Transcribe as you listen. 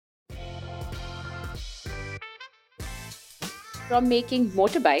From making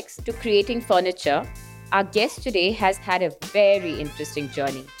motorbikes to creating furniture, our guest today has had a very interesting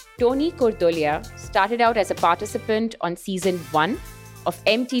journey. Tony Kordolia started out as a participant on season 1 of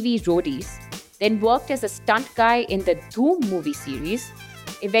MTV Roadies, then worked as a stunt guy in the Dhoom movie series,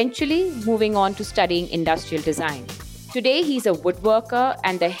 eventually moving on to studying industrial design. Today, he's a woodworker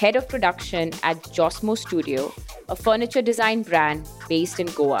and the head of production at Josmo Studio, a furniture design brand based in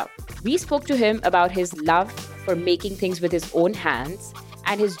Goa. We spoke to him about his love for making things with his own hands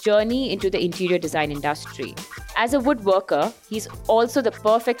and his journey into the interior design industry. As a woodworker, he's also the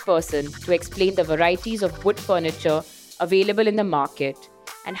perfect person to explain the varieties of wood furniture available in the market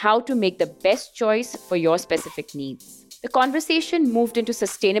and how to make the best choice for your specific needs. The conversation moved into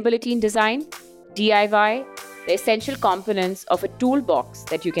sustainability in design, DIY, the essential components of a toolbox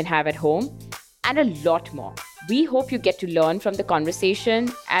that you can have at home, and a lot more. We hope you get to learn from the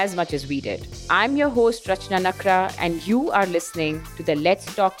conversation as much as we did. I'm your host, Rachana Nakra, and you are listening to the Let's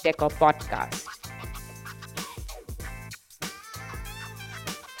Talk Decor podcast.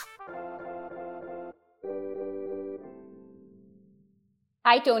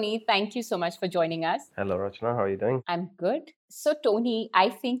 Hi, Tony. Thank you so much for joining us. Hello, Rachana. How are you doing? I'm good. So, Tony, I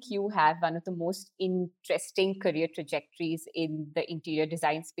think you have one of the most interesting career trajectories in the interior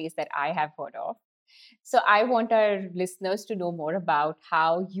design space that I have heard of. So, I want our listeners to know more about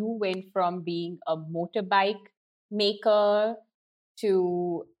how you went from being a motorbike maker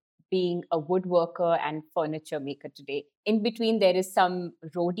to being a woodworker and furniture maker today. In between, there is some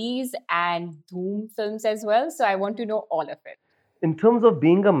Roadies and Dhoom films as well. So, I want to know all of it. In terms of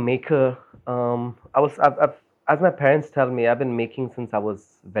being a maker, as my parents tell me, I've been making since I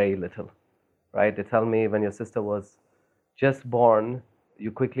was very little, right? They tell me when your sister was just born,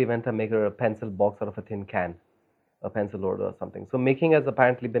 you quickly went and make her a pencil box out of a tin can, a pencil holder or something. So making has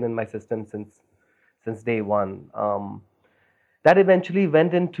apparently been in my system since day one. That eventually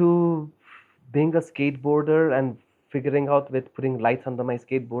went into being a skateboarder and figuring out with putting lights under my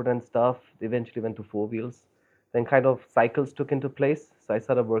skateboard and stuff. Eventually went to four wheels. Then kind of cycles took into place. So I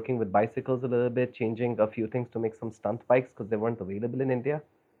started working with bicycles a little bit, changing a few things to make some stunt bikes because they weren't available in India.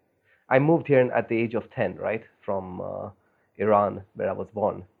 I moved here at the age of 10, right, from Iran, where I was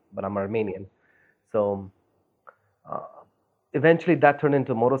born, but I'm Armenian. So uh, eventually that turned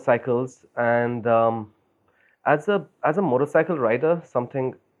into motorcycles. And as a motorcycle rider,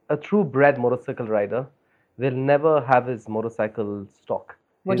 a true bred motorcycle rider will never have his motorcycle stock.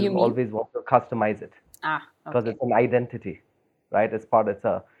 What do you He'll mean? always want to customize it because Okay. it's an identity, right? It's part of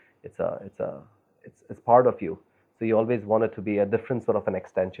you. So you always want it to be a different sort of an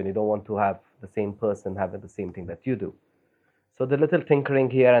extension. You don't want to have the same person having the same thing that you do. So the little tinkering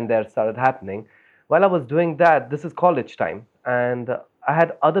here and there started happening. While I was doing that, this is college time, and I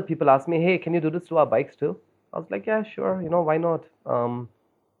had other people ask me, "Hey, can you do this to our bikes too?" I was like, "Yeah, sure. Why not?"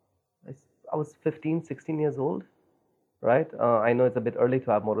 I was 15, 16 years old, right? I know it's a bit early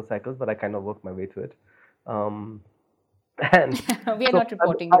to have motorcycles, but I kind of worked my way to it. Um, and We are so not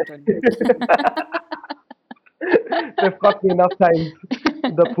reporting you, Tony. they've caught me enough times.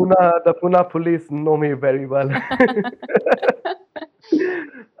 The Pune police know me very well.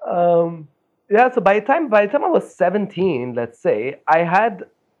 um, yeah, so by the time I was 17, let's say, I had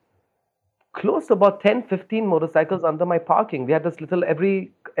close to about 10, 15 motorcycles under my parking. We had this little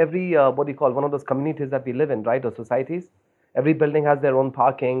every what do you call, one of those communities that we live in, right, or societies. Every building has their own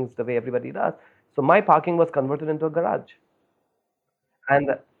parkings, the way everybody does. So my parking was converted into a garage.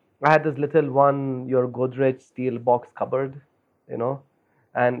 And I had this little one, your Godrej steel box cupboard, you know,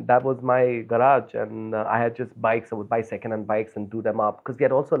 and that was my garage. And I had just bikes. I would buy second-hand bikes and do them up because we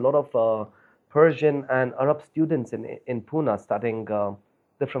had also a lot of Persian and Arab students in Pune studying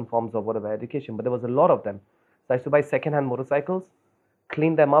different forms of whatever education, but there was a lot of them. So I used to buy second-hand motorcycles,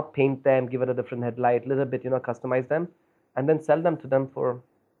 clean them up, paint them, give it a different headlight, little bit, customize them, and then sell them to them for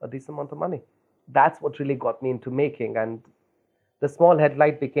a decent amount of money. That's what really got me into making. And the small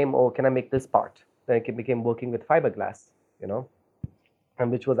headlight became, oh, can I make this part? Then it became working with fiberglass, you know,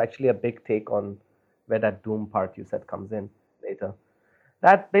 and which was actually a big take on where that Doom part you said comes in later.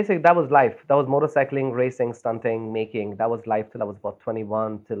 That was life. That was motorcycling, racing, stunting, making. That was life till I was about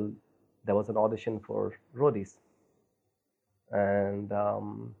 21, till there was an audition for Roadies. And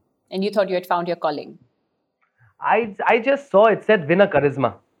And you thought you had found your calling. I just saw it said winner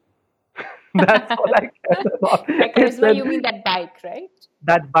charisma. That's all I cared about. By It charisma, said you mean that bike, right?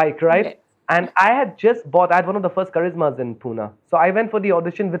 that bike, right? Yes. And I had one of the first charismas in Pune. So I went for the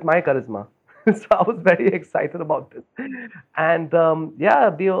audition with my charisma. So I was very excited about this. And yeah,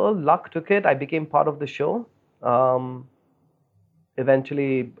 the old luck took it. I became part of the show. Um,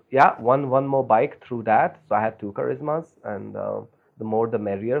 eventually, yeah, one more bike through that. So I had two charismas, and the more the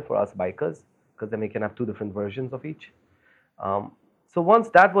merrier for us bikers, because then we can have two different versions of each. Um, so once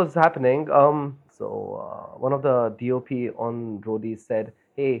that was happening, one of the DOP on Roadies said,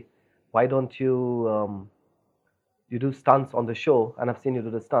 "Hey, why don't you do stunts on the show? And I've seen you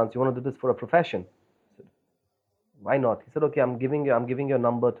do the stunts. You want to do this for a profession?" I said, "Why not?" He said, "Okay, I'm giving your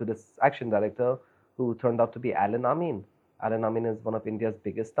number to this action director, who turned out to be Alan Amin. Alan Amin is one of India's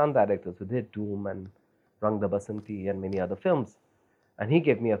biggest stunt directors, who did Doom and Rang the Basanti and many other films." And he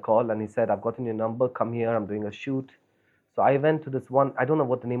gave me a call and he said, "I've gotten your number. Come here. I'm doing a shoot." So I went to this one. I don't know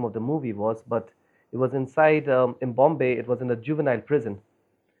what the name of the movie was, but it was inside in Bombay. It was in a juvenile prison,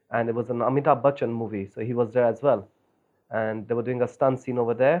 and it was an Amitabh Bachchan movie. So he was there as well, and they were doing a stunt scene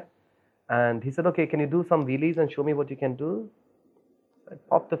over there. And he said, "Okay, can you do some wheelies and show me what you can do?" I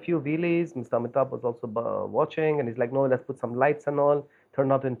popped a few wheelies. Mr. Amitabh was also watching, and he's like, "No, let's put some lights and all."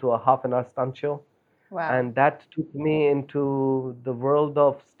 Turned out into a half-an-hour stunt show, Wow. and that took me into the world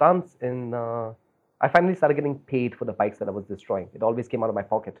of stunts. I finally started getting paid for the bikes that I was destroying. It always came out of my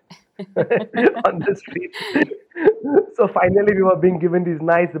pocket on the street. So finally, we were being given these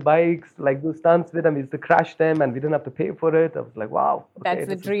nice bikes, like do stunts with them. We used to crash them, and we didn't have to pay for it. I was like, "Wow, okay, That's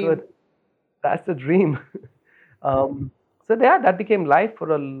the this is good. dream. That's the dream." um, so yeah, that became life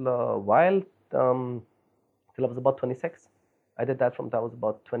for a while, till I was about 26. I did that from I was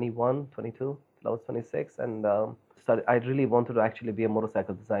about 21, 22 till I was 26, and I really wanted to actually be a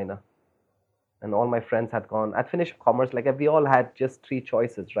motorcycle designer. And all my friends had gone. I'd finished commerce. Like we all had just three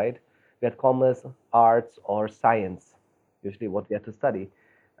choices, right? We had commerce, arts, or science. Usually, what we had to study.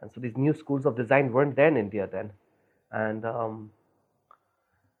 And so these new schools of design weren't there in India then. And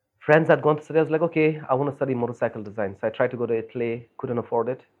friends had gone to study. I was like, okay, I want to study motorcycle design. So I tried to go to Italy, couldn't afford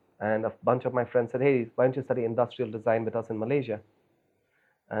it. And a bunch of my friends said, "Hey, why don't you study industrial design with us in Malaysia?"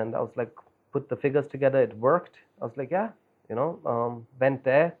 And I was like, put the figures together. It worked. I was like, yeah, went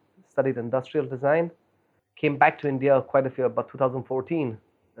there, studied industrial design, came back to India quite a few, about 2014.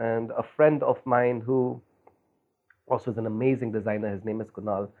 And a friend of mine who also is an amazing designer, his name is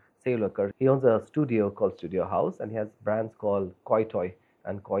Kunal Sayulakar. He owns a studio called Studio House, and he has brands called Koi Toy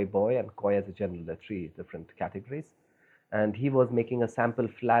and Koi Boy, and Koi as a general, there are three different categories. And he was making a sample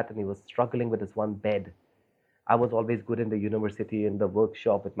flat, and he was struggling with this one bed. I was always good in the university, in the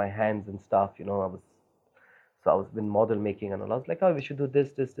workshop with my hands and stuff. I was in model making and all. I was like, "Oh, we should do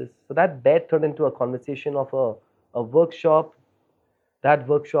this, this, this." So that bed turned into a conversation of a workshop. That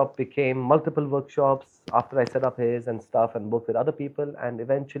workshop became multiple workshops after I set up his and stuff and worked with other people, and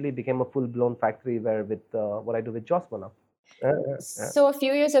eventually became a full blown factory where with what I do with Josmo now. Yeah. So a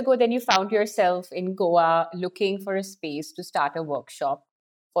few years ago, then you found yourself in Goa looking for a space to start a workshop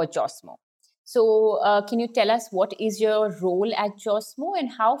for Josmo. So can you tell us what is your role at Josmo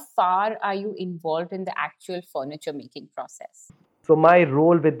and how far are you involved in the actual furniture making process? So my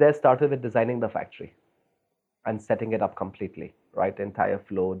role with this started with designing the factory and setting it up completely, right? The entire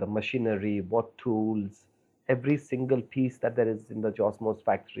flow, the machinery, what tools, every single piece that there is in the Josmos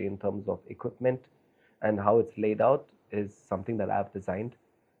factory in terms of equipment and how it's laid out is something that I've designed.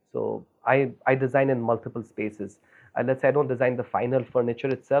 So I design in multiple spaces. And let's say I don't design the final furniture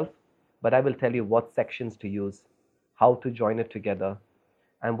itself, but I will tell you what sections to use, how to join it together.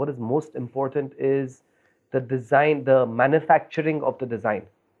 And what is most important is the design, the manufacturing of the design,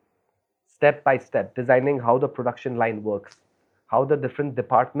 step by step, designing how the production line works, how the different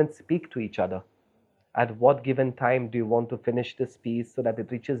departments speak to each other. At what given time do you want to finish this piece so that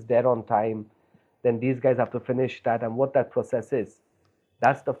it reaches there on time? Then these guys have to finish that, and what that process is.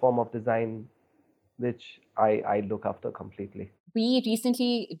 That's the form of design which I look after completely. We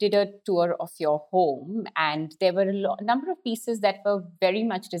recently did a tour of your home, and there were a number of pieces that were very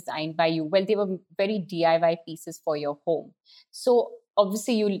much designed by you. Well, they were very DIY pieces for your home. So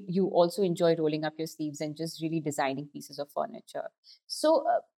obviously, you also enjoy rolling up your sleeves and just really designing pieces of furniture. So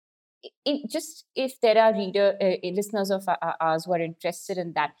just if there are listeners of ours who are interested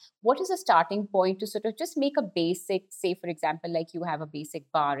in that, what is a starting point to sort of just make a basic, say for example, like you have a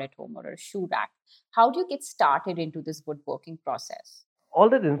basic bar at home or a shoe rack? How do you get started into this woodworking process? All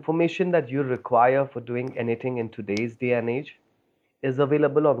that information that you require for doing anything in today's day and age is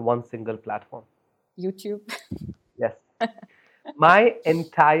available on one single platform. YouTube. Yes. My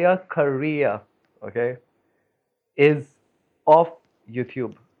entire career, okay, is off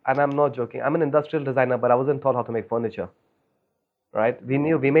YouTube. And I'm not joking. I'm an industrial designer, but I wasn't taught how to make furniture, right? We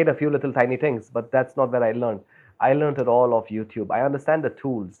made a few little tiny things, but that's not where I learned. I learned it all off YouTube. I understand the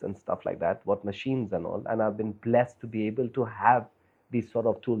tools and stuff like that, what machines and all, and I've been blessed to be able to have these sort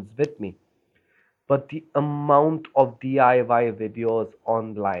of tools with me. but the amount of DIY videos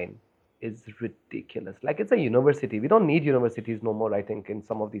online is ridiculous. Like it's a university. We don't need universities no more, I think, in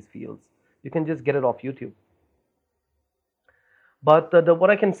some of these fields. You can just get it off YouTube. But what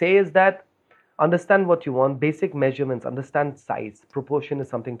I can say is that understand what you want, basic measurements, understand size. Proportion is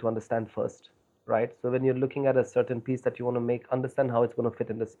something to understand first, right? So when you're looking at a certain piece that you want to make, understand how it's going to fit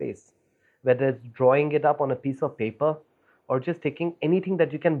in the space. Whether it's drawing it up on a piece of paper or just taking anything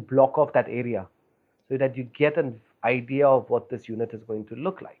that you can block off that area so that you get an idea of what this unit is going to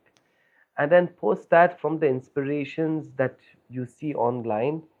look like. And then post that from the inspirations that you see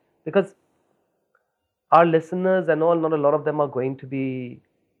online, because our listeners and all, not a lot of them are going to be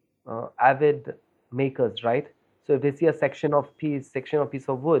avid makers, right? So if they see a section of piece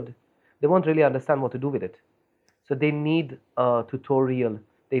of wood, they won't really understand what to do with it. So they need a tutorial,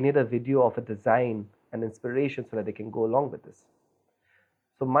 they need a video of a design and inspiration so that they can go along with this.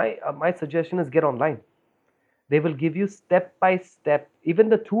 So my suggestion is get online. They will give you step by step, even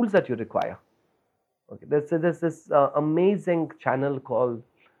the tools that you require. Okay, there's this amazing channel called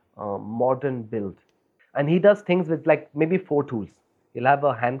Modern Build, and he does things with like maybe four tools. He'll have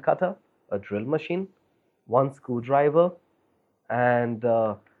a hand cutter, a drill machine, one screwdriver, and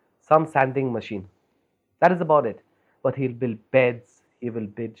some sanding machine. That is about it. But he'll build beds, he will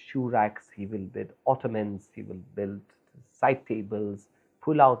build shoe racks, he will build ottomans, he will build side tables,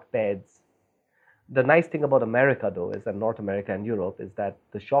 pull out beds. The nice thing about America, though, is that North America and Europe is that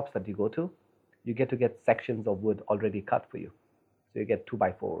the shops that you go to, you get sections of wood already cut for you. So you get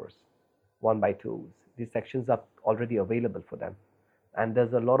 2x4s, 1x2s. These sections are already available for them. And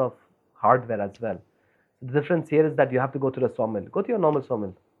there's a lot of hardware as well. The difference here is that you have to go to the sawmill. Go to your normal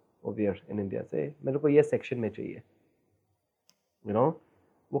sawmill over here in India. Say, मेरे को ये section में चाहिए. You know,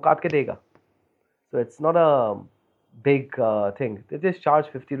 वो काट के देगा. So it's not a big thing. They just charge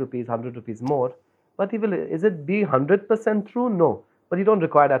 50 rupees, 100 rupees more. But is it be 100% true? No. But you don't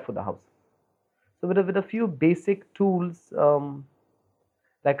require that for the house. So with a few basic tools,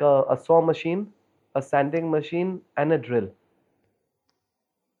 like a saw machine, a sanding machine, and a drill,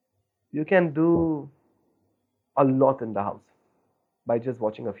 you can do a lot in the house by just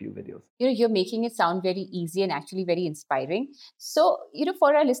watching a few videos. You're making it sound very easy and actually very inspiring. So,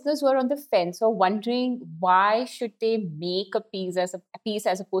 for our listeners who are on the fence or wondering why should they make a piece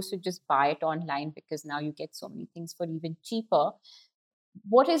as opposed to just buy it online, because now you get so many things for even cheaper.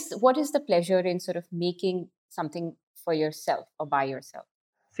 What is the pleasure in sort of making something for yourself or by yourself?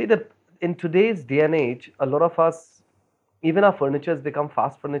 See, in today's day and age, a lot of us, even our furniture has become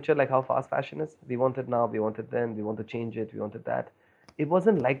fast furniture, like how fast fashion is. We want it now, we want it then, we want to change it, we wanted that. It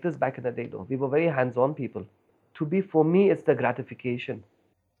wasn't like this back in the day, though. We were very hands-on people. For me, it's the gratification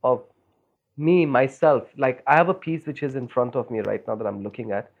of me, myself. Like I have a piece which is in front of me right now that I'm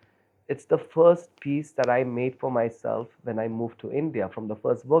looking at. It's the first piece that I made for myself when I moved to India from the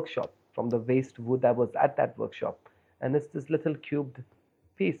first workshop, from the waste wood that was at that workshop. And it's this little cubed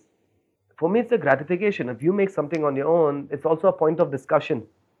piece. For me, it's a gratification. If you make something on your own, it's also a point of discussion,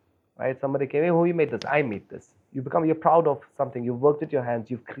 right? Somebody came, hey, who you made this? I made this. You're proud of something. You've worked with your hands.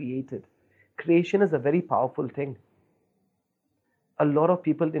 You've created. Creation is a very powerful thing. A lot of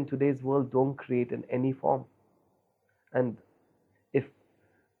people in today's world don't create in any form. And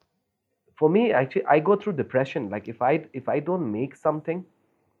for me, actually, I go through depression. Like if I don't make something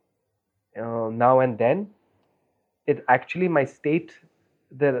now and then, it actually my state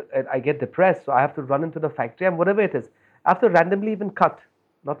there, I get depressed. So I have to run into the factory and whatever it is, I have to randomly even cut,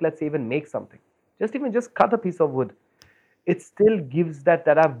 not let's say even make something, just cut a piece of wood. It still gives that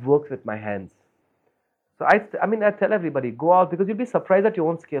I've worked with my hands. So I mean, I tell everybody, go out, because you'll be surprised at your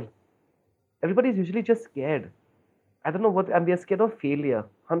own skill. Everybody's usually just scared. I don't know what, and we are scared of failure.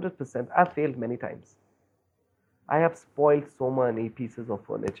 100%. I've failed many times. I have spoiled so many pieces of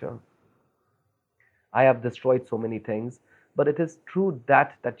furniture. I have destroyed so many things. But it is through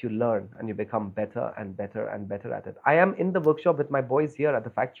that you learn and you become better and better and better at it. I am in the workshop with my boys here at the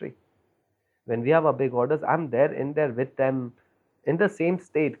factory. When we have our big orders, I'm in there with them in the same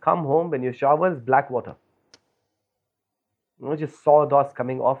state. Come home, when you shower, it's black water. Just sawdust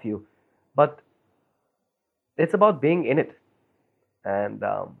coming off you. But it's about being in it. And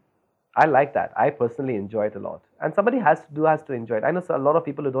I like that. I personally enjoy it a lot. And somebody has to enjoy it. I know a lot of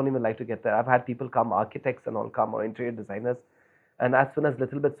people who don't even like to get there. I've had people come, architects and all come, or interior designers. And as soon as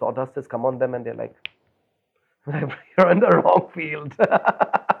little bit sawdust has come on them, and they're like, you're in the wrong field.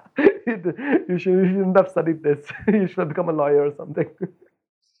 You shouldn't have studied this. You should have become a lawyer or something.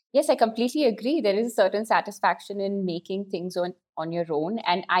 Yes, I completely agree. There is a certain satisfaction in making things on your own.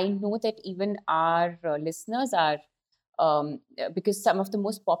 And I know that even our listeners are because some of the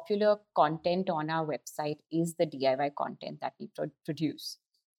most popular content on our website is the DIY content that we produce.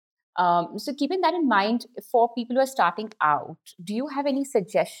 So keeping that in mind, for people who are starting out, do you have any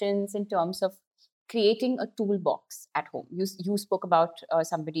suggestions in terms of creating a toolbox at home? You spoke about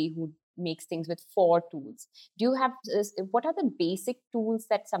somebody who makes things with 4 tools. Do you have what are the basic tools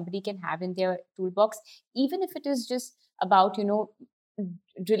that somebody can have in their toolbox, even if it is just about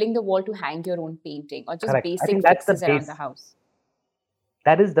drilling the wall to hang your own painting, or just Correct. I basic think that's the fixes around the base. house?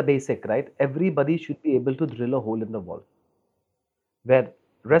 That is the basic, right? Everybody should be able to drill a hole in the wall. Where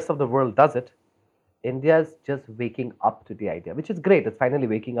rest of the world does it, India's just waking up to the idea, which is great. It's finally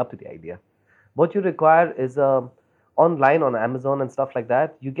waking up to the idea. What you require is online on Amazon and stuff like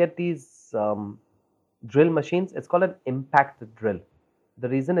that. You get these drill machines. It's called an impact drill. The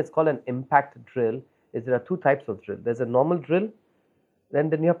reason it's called an impact drill is there are 2 types of drill. There's a normal drill, then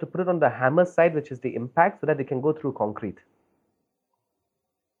you have to put it on the hammer side, which is the impact, so that it can go through concrete.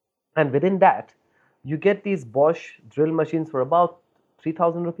 And within that, you get these Bosch drill machines for about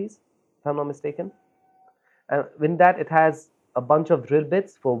 3,000 rupees, if I'm not mistaken. And in that, it has a bunch of drill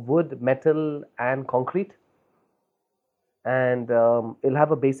bits for wood, metal, and concrete. And it'll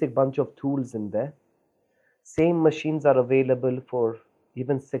have a basic bunch of tools in there. Same machines are available for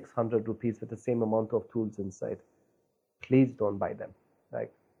even 600 rupees with the same amount of tools inside. Please don't buy them.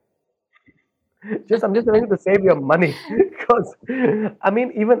 Like, I'm just telling you to save your money, because I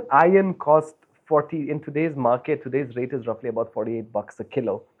mean, even iron cost 40 in today's market. Today's rate is roughly about 48 bucks a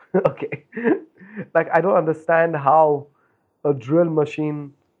kilo. Okay, like, I don't understand how a drill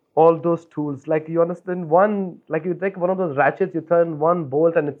machine, all those tools, like, you understand, like, you take one of those ratchets, you turn one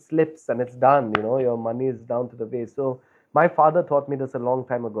bolt and it slips and it's done. Your money is down to the base. So my father taught me this a long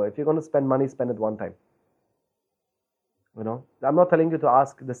time ago. If you're going to spend money, spend it one time. I'm not telling you to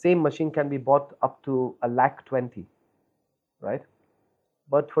ask. The same machine can be bought up to 1,20,000, right?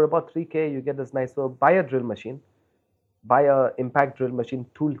 But for about 3K, you get this nice. So buy a drill machine, buy a impact drill machine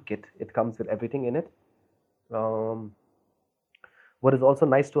toolkit. It comes with everything in it. What is also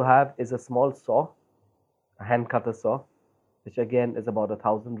nice to have is a small saw, a hand cutter saw, which again is about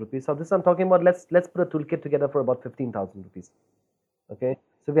 1,000 rupees. So this I'm talking about. Let's put a toolkit together for about 15,000 rupees. Okay,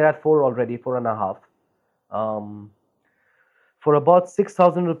 so we're at 4 already, 4.5. For about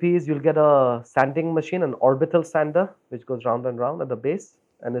 6,000 rupees, you'll get a sanding machine, an orbital sander, which goes round and round at the base,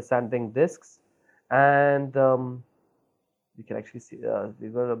 and the sanding discs. And you can actually see we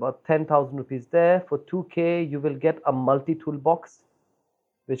were about 10,000 rupees there. For 2K, you will get a multi-tool box,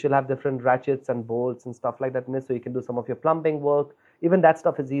 which will have different ratchets and bolts and stuff like that in it, so you can do some of your plumbing work. Even that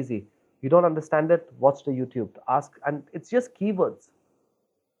stuff is easy. You don't understand it, watch the YouTube, ask, and it's just keywords.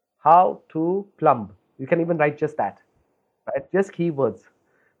 How to plumb. You can even write just that. Right? Just keywords.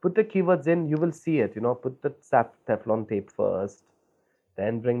 Put the keywords in, you will see it. Put the Teflon tape first,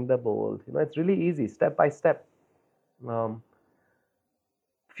 then bring the bolt. It's really easy, step by step.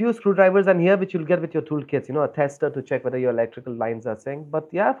 Few screwdrivers and here, which you'll get with your toolkits. A tester to check whether your electrical lines are synced. But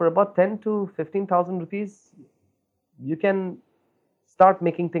yeah, for about 10 to 15,000 rupees, you can start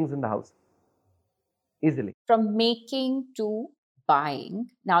making things in the house easily. From making to buying,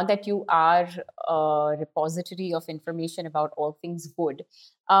 now that you are a repository of information about all things wood,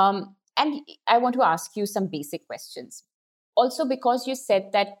 and I want to ask you some basic questions. Also, because you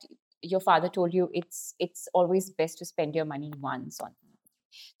said that your father told you it's always best to spend your money once on.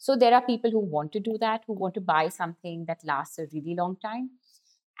 So there are people who want to do that, who want to buy something that lasts a really long time.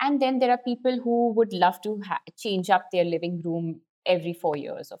 And then there are people who would love to change up their living room every 4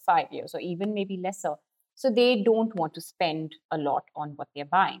 years or 5 years or even maybe lesser. So they don't want to spend a lot on what they're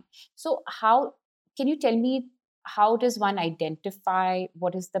buying. So can you tell me, how does one identify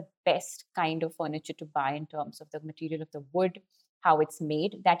what is the best kind of furniture to buy in terms of the material of the wood, how it's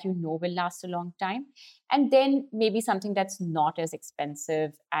made, that will last a long time, and then maybe something that's not as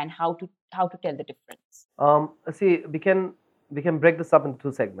expensive, and how to tell the difference? See, we can break this up into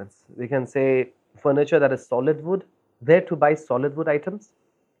 2 segments. We can say furniture that is solid wood, where to buy solid wood items,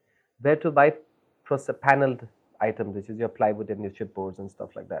 where to buy paneled items, which is your plywood and your chipboards and stuff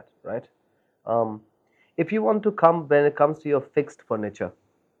like that, right? If you want to when it comes to your fixed furniture,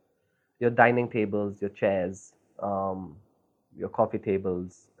 your dining tables, your chairs, your coffee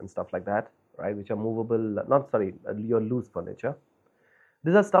tables and stuff like that, right, which are movable, your loose furniture.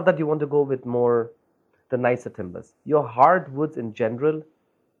 These are stuff that you want to go with more the nicer timbers. Your hardwoods in general,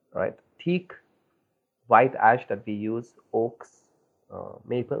 right, teak, white ash that we use, oaks,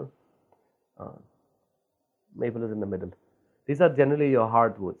 maple. Maple is in the middle. These are generally your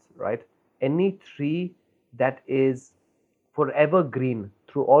hardwoods, right? Any tree that is forever green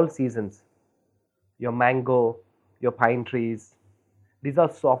through all seasons, your mango, your pine trees. These are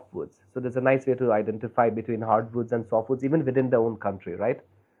softwoods. So there's a nice way to identify between hardwoods and softwoods, even within their own country, right?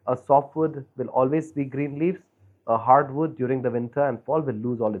 A softwood will always be green leaves. A hardwood during the winter and fall will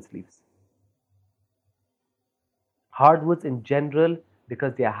lose all its leaves. Hardwoods in general,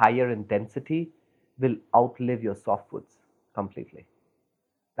 because they are higher in density, will outlive your softwoods completely.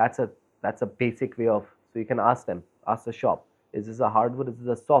 That's a that's a basic way of, so you can ask them, ask the shop, is this a hardwood, is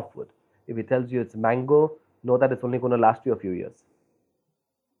this a softwood? If it tells you it's mango, know that it's only going to last you a few years,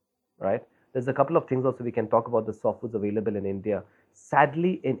 right? There's a couple of things also we can talk about the softwoods available in India.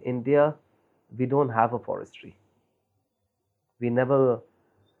 Sadly, in India, we don't have a forestry. We never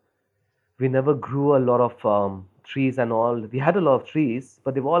we never grew a lot of trees and all. We had a lot of trees,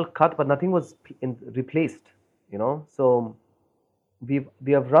 but they were all cut, but nothing was replaced. So we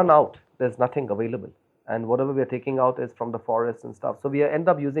have run out. There's nothing available, and whatever we are taking out is from the forest and stuff. So we end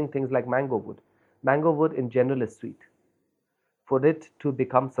up using things like mango wood. Mango wood in general is sweet. For it to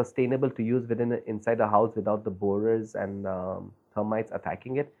become sustainable to use inside a house without the borers and termites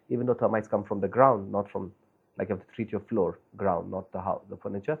attacking it, even though termites come from the ground, not from, like, you have to treat your floor, ground, not the house, the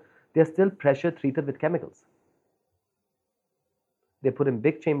furniture. They are still pressure treated with chemicals. They put in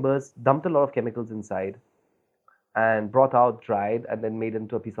big chambers, dumped a lot of chemicals inside, and brought out, dried, and then made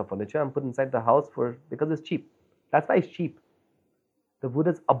into a piece of furniture and put inside the house because it's cheap. That's why it's cheap. The wood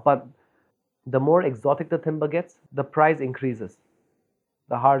is abundant. The more exotic the timber gets, the price increases.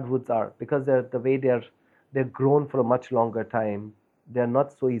 The hardwoods are, because the way they're grown for a much longer time. They're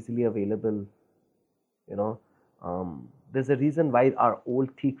not so easily available. You know, there's a reason why our old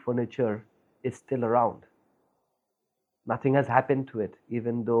teak furniture is still around. Nothing has happened to it,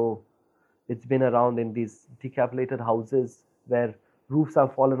 even though it's been around in these decapitated houses where roofs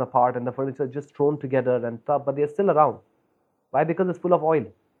have fallen apart and the furniture is just thrown together and stuff, but they're still around. Why? Because it's full of oil.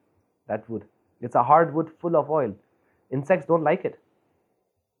 That wood. It's a hard wood full of oil. Insects don't like it.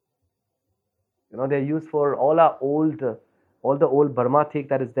 They're used for all the old Burma teak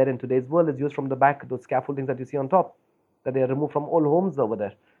that is there in today's world is used from the back, those scaffoldings that you see on top, that they are removed from old homes over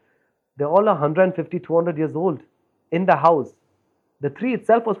there. They're all 150, 200 years old in the house. The tree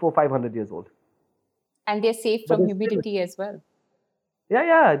itself was 400, 500 years old. And they're safe from humidity as well.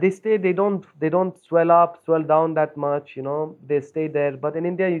 Yeah, they stay. They don't swell up, swell down that much. They stay there. But in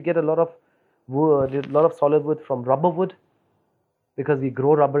India, you get a lot of wood, a lot of solid wood from rubber wood, because we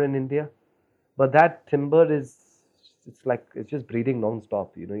grow rubber in India. But that timber it's just breathing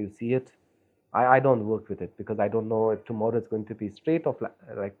non-stop. You see it. I don't work with it because I don't know if tomorrow it's going to be straight or flat,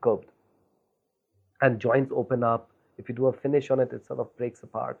 like curved. And joints open up. If you do a finish on it, it sort of breaks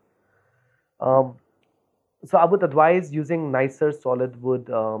apart. So I would advise using nicer solid wood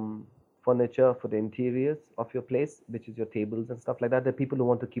furniture for the interiors of your place, which is your tables and stuff like that. There are people who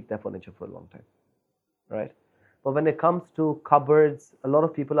want to keep their furniture for a long time, right? But when it comes to cupboards, a lot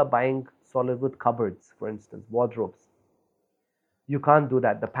of people are buying solid wood cupboards, for instance, wardrobes. You can't do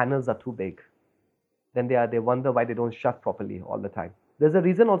that. The panels are too big. Then they wonder why they don't shut properly all the time. There's a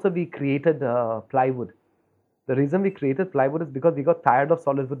reason also we created plywood. The reason we created plywood is because we got tired of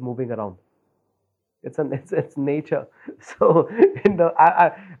solid wood moving around. It's nature. So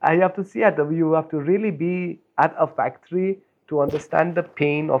I have to see you have to really be at a factory to understand the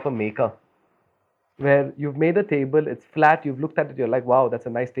pain of a maker. Where you've made a table, it's flat, you've looked at it, you're like, wow, that's a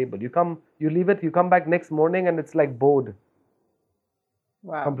nice table. You leave it, you come back next morning and it's like bowed.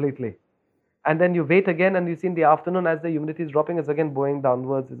 Wow. Completely. And then you wait again and you see in the afternoon as the humidity is dropping, it's again bowing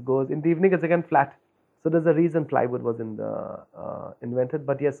downwards, it goes. In the evening, it's again flat. So there's a reason plywood was invented.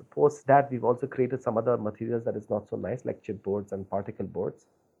 But yes, post that, we've also created some other materials that is not so nice, like chipboards and particle boards.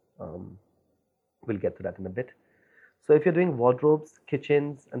 We'll get to that in a bit. So if you're doing wardrobes,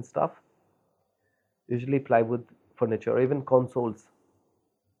 kitchens and stuff, usually plywood furniture or even consoles,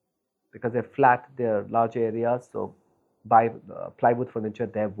 because they're flat, they're large areas, so buy plywood furniture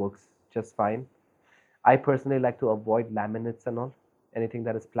there works just fine. I personally like to avoid laminates and all, anything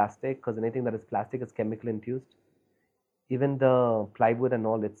that is plastic, because anything that is plastic is chemical infused. Even the plywood and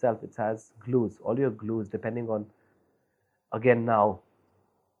all itself, it has glues, all your glues, depending on, again now,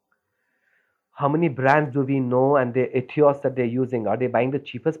 how many brands do we know and the etios that they're using? Are they buying the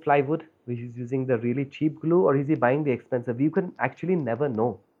cheapest plywood, which is using the really cheap glue, or is he buying the expensive? You can actually never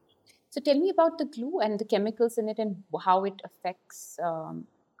know. So tell me about the glue and the chemicals in it and how it affects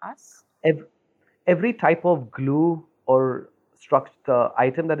us. Every type of glue or structure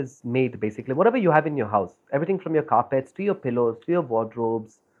item that is made, basically, whatever you have in your house, everything from your carpets to your pillows to your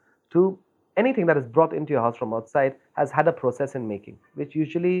wardrobes to anything that is brought into your house from outside, has had a process in making, which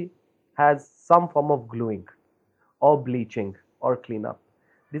usually has some form of gluing or bleaching or cleanup.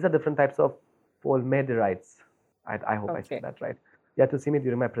 These are different types of formaldehydes. I hope I said Okay. that right. You had to see me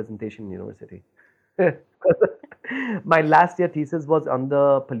during my presentation in university. My last year thesis was on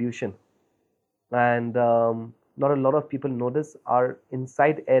the pollution, and not a lot of people notice our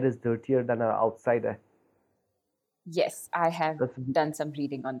inside air is dirtier than our outside air. Yes, I have That's done some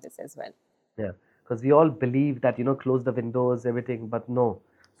reading on this as well. Yeah, because we all believe that, close the windows, everything, but no.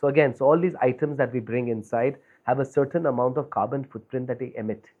 So again, so all these items that we bring inside have a certain amount of carbon footprint that they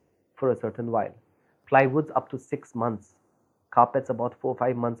emit for a certain while. Plywood's up to 6 months, carpets about 4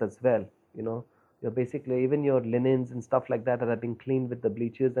 5 months as well. You know, you're basically even your linens and stuff like that that have been cleaned with the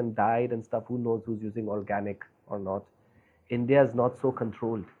bleaches and dyed and stuff. Who knows who's using organic or not? India is not so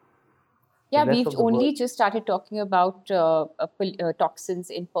controlled. The Yeah, rest we've of the world. only just started talking about toxins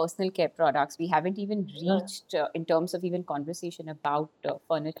in personal care products. We haven't even reached in terms of even conversation about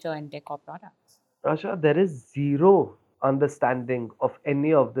furniture and decor products. Rasha, there is zero understanding of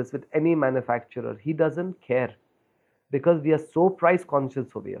any of this with any manufacturer. He doesn't care because we are so price conscious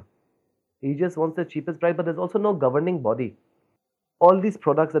over here. He just wants the cheapest price, but there's also no governing body. All these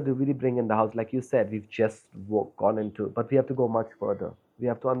products that we really bring in the house, like you said, we've just gone into, but we have to go much further. We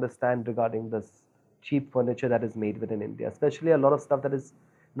have to understand regarding this cheap furniture that is made within India, especially a lot of stuff that is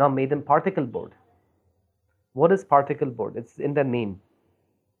now made in particle board. What is particle board? It's in the name.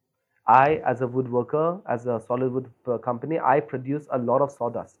 I, as a woodworker, as a solid wood company, I produce a lot of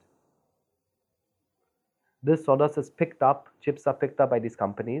sawdust. This sawdust is picked up, chips are picked up by these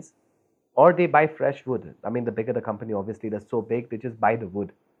companies, or they buy fresh wood. I mean, the bigger the company, obviously, they're so big, they just buy the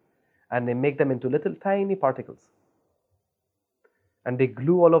wood and they make them into little tiny particles. And they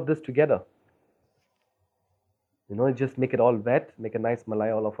glue all of this together. Just make it all wet, make a nice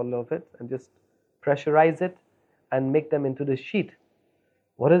malai all of it, and just pressurize it and make them into this sheet.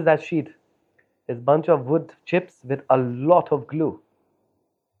 What is that sheet? It's a bunch of wood chips with a lot of glue.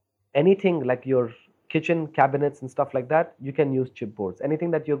 Anything like your kitchen cabinets and stuff like that, you can use chipboards.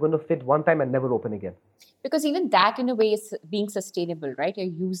 Anything that you're going to fit one time and never open again. Because even that, in a way, is being sustainable, right? You're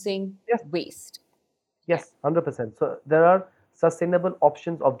using Yes, waste. Yeah. yes, 100%. So there are sustainable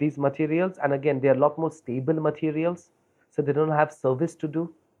options of these materials, and again, they are a lot more stable materials, so they don't have service to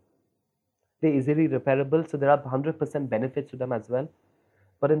do. They're easily repairable, so there are 100% benefits to them as well.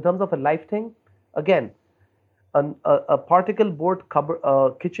 But in terms of a life thing, again, a particle board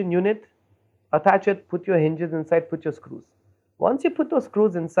kitchen unit, attach it, put your hinges inside, put your screws. Once you put those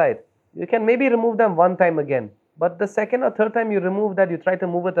screws inside, you can maybe remove them one time again. But the second or third time you remove that, you try to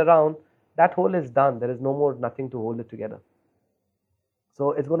move it around, that hole is done. There is no more nothing to hold it together.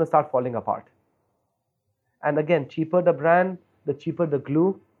 So it's going to start falling apart. And again, cheaper the brand, the cheaper the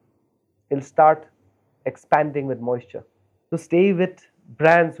glue, it'll start expanding with moisture. So stay with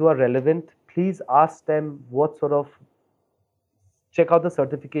brands who are relevant. Please ask them what sort of check out the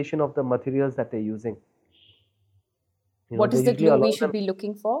certification of the materials that they're using. What They is the usually glue allow we should them. be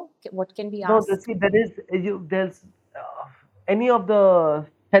looking for? What can be No, asked? see, there's any of the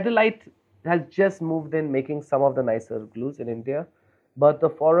Pedalite has just moved in making some of the nicer glues in India, but the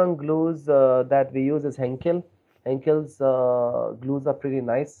foreign glues that we use is Henkel. Henkel's glues are pretty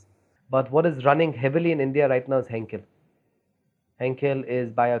nice, but what is running heavily in India right now is Henkel. Henkel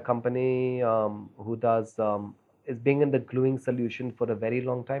is by a company who does is being in the gluing solution for a very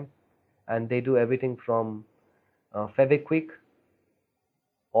long time, and they do everything from Fevikwik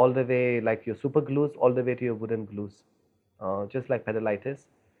all the way like your super glues all the way to your wooden glues, just like Pedalite is,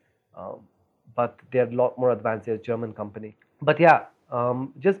 um, but they're a lot more advanced. They're a German company. But yeah,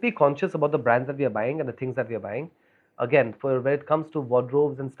 just be conscious about the brands that we are buying and the things that we are buying. Again, for when it comes to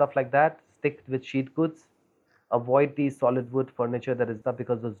wardrobes and stuff like that, stick with sheet goods. Avoid the solid wood furniture that is up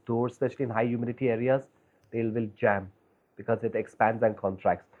because those doors, especially in high humidity areas, they will jam because it expands and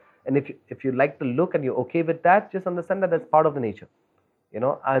contracts. And if you like the look and you're okay with that, just understand that that's part of the nature.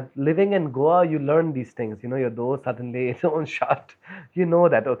 Living in Goa, you learn these things. Your door suddenly don't shut. You know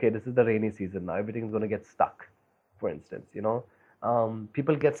that okay, this is the rainy season now. Everything's going to get stuck. For instance,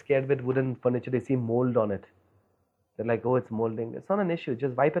 people get scared with wooden furniture. They see mold on it. They're like, oh, it's molding. It's not an issue.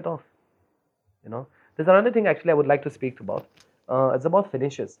 Just wipe it off. There's another thing actually I would like to speak about. It's about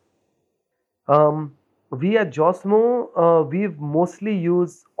finishes. We at Josmo, we've mostly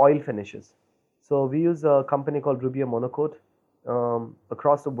used oil finishes. So we use a company called Rubio Monocoat.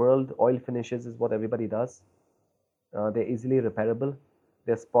 Across the world, oil finishes is what everybody does. They're easily repairable.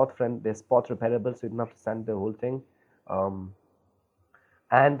 They're spot repairable, so you don't have to sand the whole thing. Um,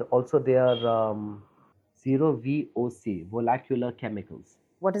 and also they are zero VOC, molecular chemicals.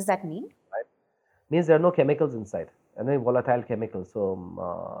 What does that mean? Right? Means there are no chemicals inside, and no volatile chemicals.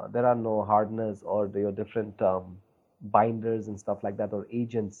 So there are no hardeners or your different binders and stuff like that, or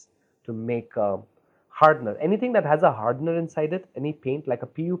agents to make hardener. Anything that has a hardener inside it, any paint, like a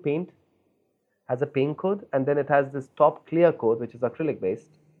PU paint, has a paint coat, and then it has this top clear coat, which is acrylic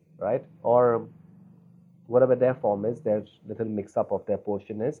based, right? Or whatever their form is, their little mix up of their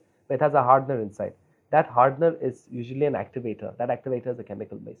portion is, but it has a hardener inside. That hardener is usually an activator. That activator is a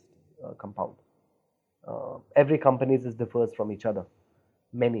chemical based compound. Every companies is differs from each other.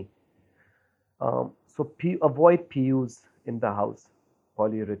 Many. So avoid PUs in the house,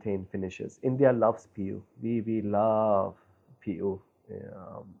 polyurethane finishes. India loves PU. We love PU.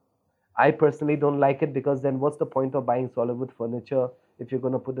 Um, I personally don't like it because then what's the point of buying solid wood furniture if you're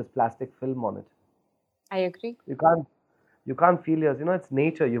going to put this plastic film on it? I agree. You can't you can't feel yours. It's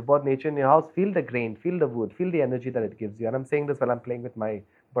nature. You've bought nature in your house. Feel the grain, feel the wood, feel the energy that it gives you. And I'm saying this while I'm playing with my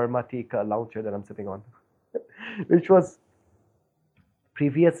Burma teak lounge chair that I'm sitting on, which was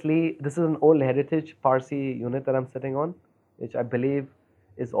previously, this is an old heritage Parsi unit that I'm sitting on, which I believe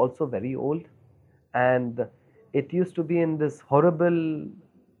is also very old. And it used to be in this horrible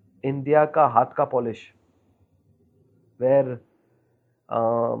India ka hath ka polish, where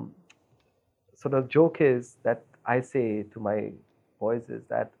um, so the joke is that I say to my boys is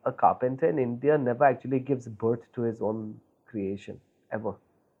that a carpenter in India never actually gives birth to his own creation ever.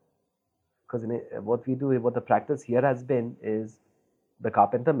 Because what we do, what the practice here has been is the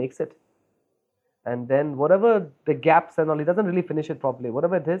carpenter makes it. And then whatever the gaps and all, he doesn't really finish it properly.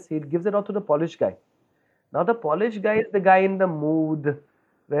 Whatever it is, he gives it out to the polish guy. Now the polish guy is the guy in the mood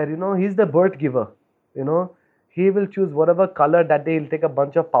where, he's the birth giver. You know, he will choose whatever color that day. He'll take a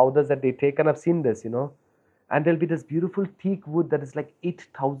bunch of powders that they take. And I've seen this, and there'll be this beautiful teak wood that is like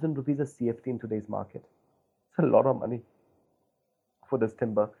 8,000 rupees a CFT in today's market. It's a lot of money for this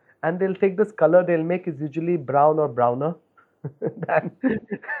timber. And they'll take this color they'll make is usually brown or browner than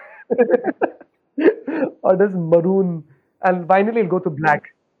or this maroon, and finally it'll go to black.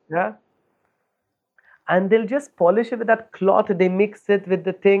 Yeah. And they'll just polish it with that cloth. They mix it with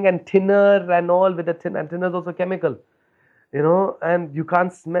the thing and thinner and all with the thin, and thinner is also chemical, and you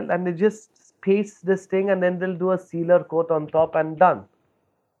can't smell. And they just paste this thing, and then they'll do a sealer coat on top and done.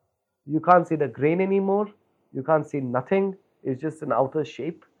 You can't see the grain anymore. You can't see nothing. It's just an outer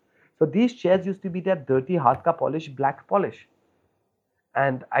shape. So these chairs used to be that dirty hatka polish, black polish.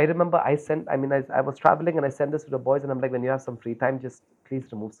 And I remember I was traveling and I sent this to the boys and I'm like, when you have some free time, just please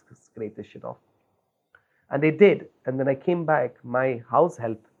scrape this shit off. And they did. And then I came back, my house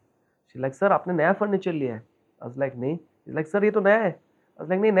help. She's like, sir, आपने नया furniture लिया है? I was like, नहीं. She's like, sir, ये तो नया है. I was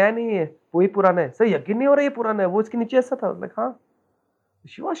like, नहीं, नया नहीं है. वही पुराना है. Sir, यकीन नहीं हो रहा ये पुराना है. वो इसके नीचे ऐसा था. I was like, हाँ.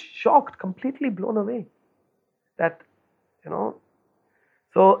 She was shocked, completely blown away. That,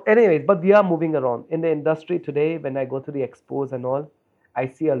 So anyways, but we are moving around. In the industry today, when I go to the expos and all, I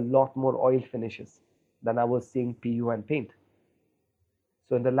see a lot more oil finishes than I was seeing PU and paint.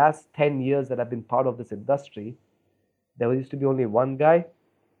 So in the last 10 years that I've been part of this industry, there used to be only one guy.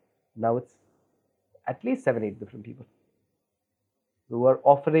 Now it's at least 7, 8 different people who are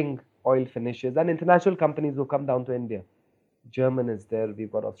offering oil finishes, and international companies who come down to India. German is there.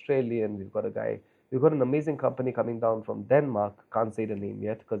 We've got Australian. We've got a guy. We've got an amazing company coming down from Denmark. Can't say the name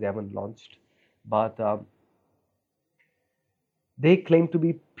yet because they haven't launched. But they claim to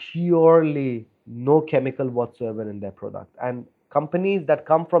be purely no chemical whatsoever in their product. And companies that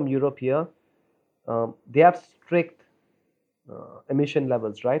come from Europe here, they have strict emission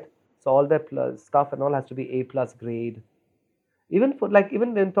levels, right? So all their stuff and all has to be A plus grade. Even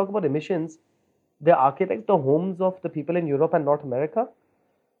when we talk about emissions, the architects, the homes of the people in Europe and North America,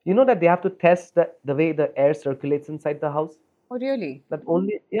 you know that they have to test the way the air circulates inside the house. Oh, really? That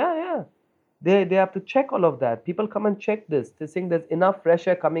only, yeah. They have to check all of that. People come and check this. They're saying there's enough fresh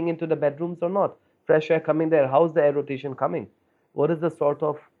air coming into the bedrooms or not. Fresh air coming there. How's the air rotation coming? What is the sort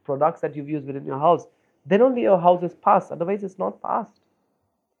of products that you've used within your house? Then only your house is passed. Otherwise, it's not passed.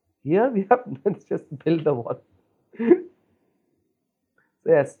 Here we have let's just build the wall.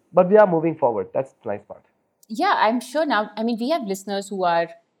 Yes, but we are moving forward. That's the nice part. Yeah, I'm sure now. I mean, we have listeners who are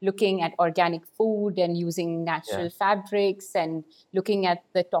looking at organic food and using natural fabrics and looking at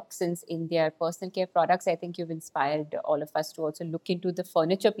the toxins in their personal care products. I think you've inspired all of us to also look into the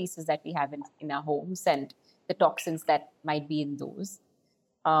furniture pieces that we have in our homes and the toxins that might be in those.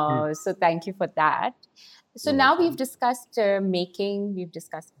 So thank you for that. So now we've discussed making, we've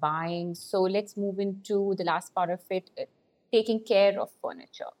discussed buying. So let's move into the last part of it, taking care of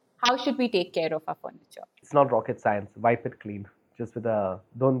furniture. How should we take care of our furniture? It's not rocket science. Wipe it clean. Just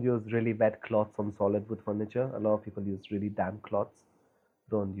don't use really wet cloths on solid wood furniture. A lot of people use really damp cloths.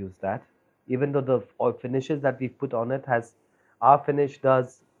 Don't use that. Even though the finishes that we put on it our finish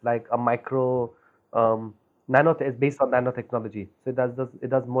does like a it's based on nanotechnology. So it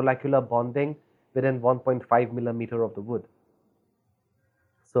does molecular bonding within 1.5 millimeter of the wood.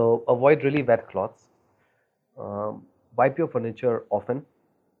 So avoid really wet cloths. Wipe your furniture often.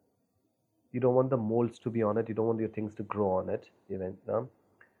 You don't want the molds to be on it. You don't want your things to grow on it. Even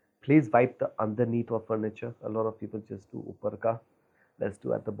please wipe the underneath of furniture. A lot of people just do upar ka. Let's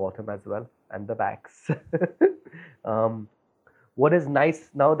do at the bottom as well and the backs. um, what is nice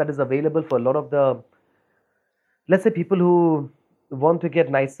now that is available for a lot of the, let's say, people who want to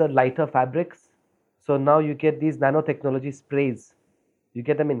get nicer, lighter fabrics. So now you get these nanotechnology sprays. You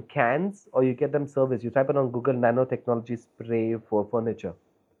get them in cans or you get them serviced. You type it on Google, nanotechnology spray for furniture.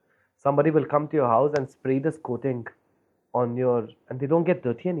 Somebody will come to your house and spray this coating on your, and they don't get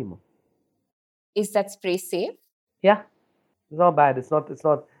dirty anymore. Is that spray safe? Yeah, it's not bad. It's not.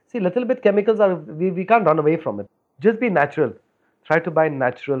 See, little bit chemicals are, we can't run away from it. Just be natural. Try to buy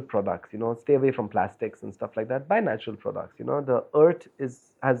natural products, stay away from plastics and stuff like that. Buy natural products. The earth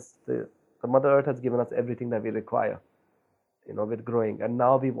has the Mother Earth has given us everything that we require, with growing. And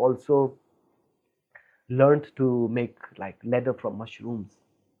now we've also learned to make like leather from mushrooms,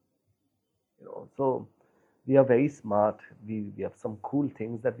 so we are very smart. We have some cool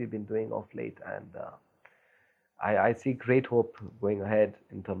things that we've been doing of late, and I see great hope going ahead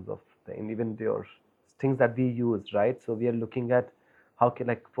in terms of and even your things that we use, right? So we are looking at how can,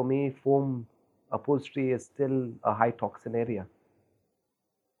 like, for me, foam upholstery is still a high toxin area.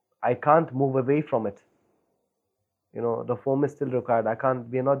 I can't move away from it. The foam is still required. I can't.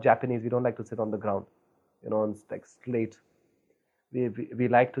 We are not Japanese. We don't like to sit on the ground, on like slate. We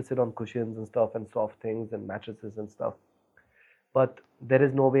like to sit on cushions and stuff and soft things and mattresses and stuff, but there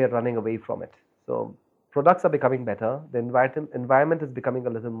is no way of running away from it. So products are becoming better. The environment is becoming a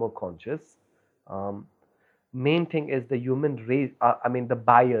little more conscious. um, Main thing is the human race, I mean, the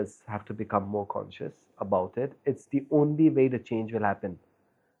buyers have to become more conscious about it. It's the only way the change will happen.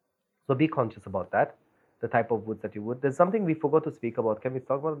 So be conscious about that, the type of woods that you would. There's something we forgot to speak about. Can we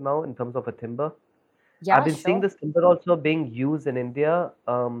talk about it now in terms of a timber? I've Yeah, been seeing sure. this timber also being used in India.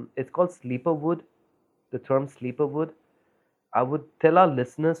 It's called sleeper wood, the term sleeper wood. I would tell our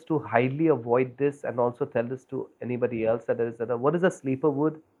listeners to highly avoid this and also tell this to anybody else that what is a sleeper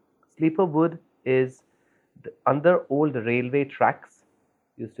wood? Sleeper wood is under old railway tracks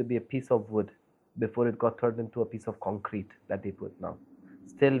used to be a piece of wood before it got turned into a piece of concrete that they put now.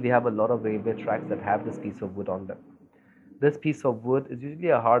 Still, we have a lot of railway tracks that have this piece of wood on them. This piece of wood is usually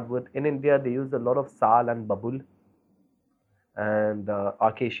a hardwood. In India, they use a lot of sal and babul, and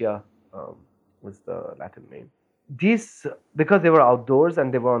acacia was the Latin name. These, because they were outdoors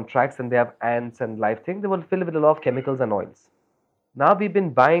and they were on tracks and they have ants and live things, they were filled with a lot of chemicals and oils. Now we've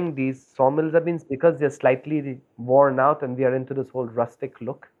been buying these sawmills have been, because they're slightly worn out and we are into this whole rustic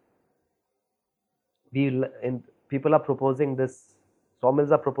look. People are proposing this.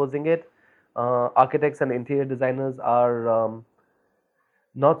 Sawmills are proposing it. Architects and interior designers are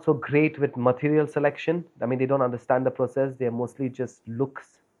not so great with material selection. I mean, they don't understand the process. They're mostly just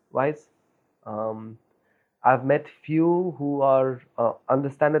looks wise. Um, I've met few who are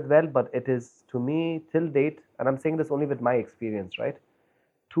understand it well, but it is, to me, till date, and I'm saying this only with my experience, right?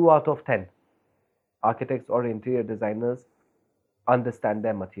 2 out of 10 architects or interior designers understand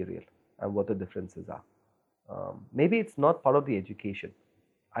their material and what the differences are. Maybe it's not part of the education.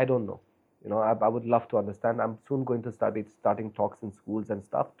 I don't know. I would love to understand. I'm soon going to starting talks in schools and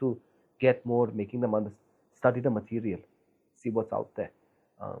stuff to get more, making them study the material, see what's out there.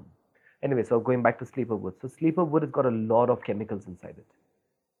 Um, anyway, so going back to sleeper wood. So sleeper wood has got a lot of chemicals inside it,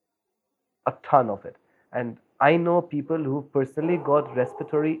 a ton of it. And I know people who personally got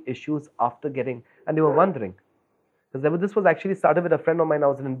respiratory issues after getting, and they were wondering, because this was actually started with a friend of mine. I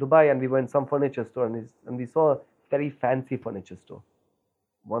was in Dubai and we were in some furniture store, and we saw a very fancy furniture store,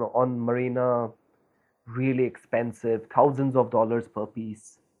 one on Marina, really expensive, thousands of dollars per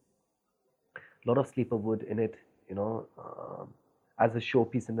piece. A lot of sleeper wood in it, as a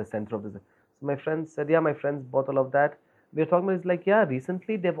showpiece in the center of the. So my friends said, yeah, my friends bought all of that. We were talking about, it's like, yeah,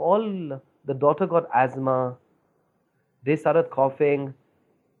 recently the daughter got asthma, they started coughing.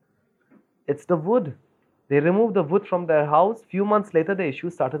 It's the wood. They removed the wood from their house. Few months later, the issue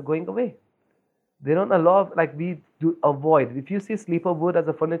started going away. They don't allow, like we do, avoid. If you see sleeper wood as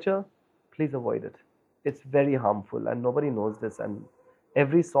a furniture, please avoid it. It's very harmful, and nobody knows this. And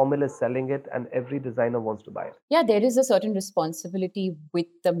every sawmill is selling it, and every designer wants to buy it. Yeah, there is a certain responsibility with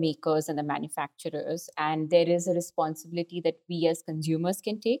the makers and the manufacturers, and there is a responsibility that we as consumers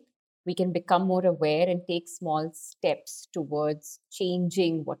can take. We can become more aware and take small steps towards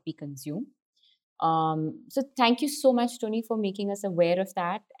changing what we consume. So thank you so much, Tony, for making us aware of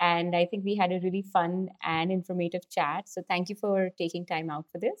that. And I think we had a really fun and informative chat. So thank you for taking time out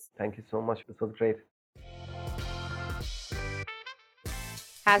for this. Thank you so much. This was great.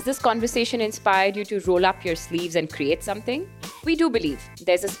 Has this conversation inspired you to roll up your sleeves and create something? We do believe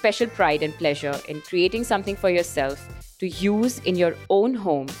there's a special pride and pleasure in creating something for yourself to use in your own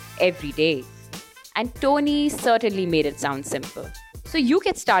home every day. And Tony certainly made it sound simple. So you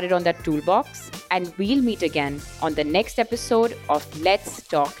get started on that toolbox, and we'll meet again on the next episode of Let's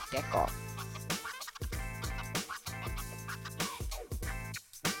Talk Decor.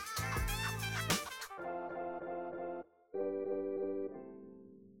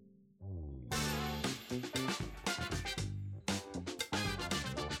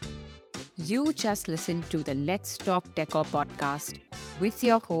 You just listened to the Let's Talk Decor podcast with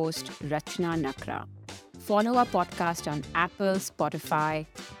your host, Rachana Nakra. Follow our podcast on Apple, Spotify,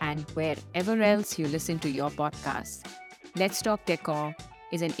 and wherever else you listen to your podcasts. Let's Talk Decor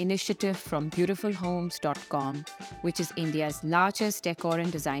is an initiative from beautifulhomes.com, which is India's largest decor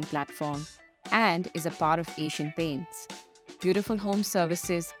and design platform and is a part of Asian Paints. Beautiful Home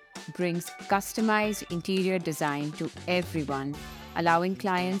Services brings customized interior design to everyone, allowing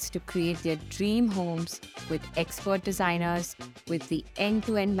clients to create their dream homes with expert designers with the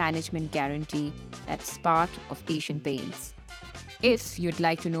end-to-end management guarantee that's part of Asian Paints. If you'd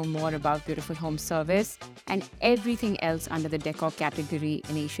like to know more about Beautiful Home Service and everything else under the decor category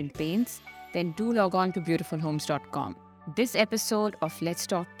in Asian Paints, then do log on to beautifulhomes.com. This episode of Let's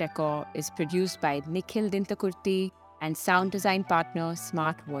Talk Decor is produced by Nikhil Dintakurthi and sound design partner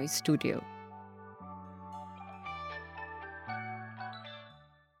Smart Voice Studio.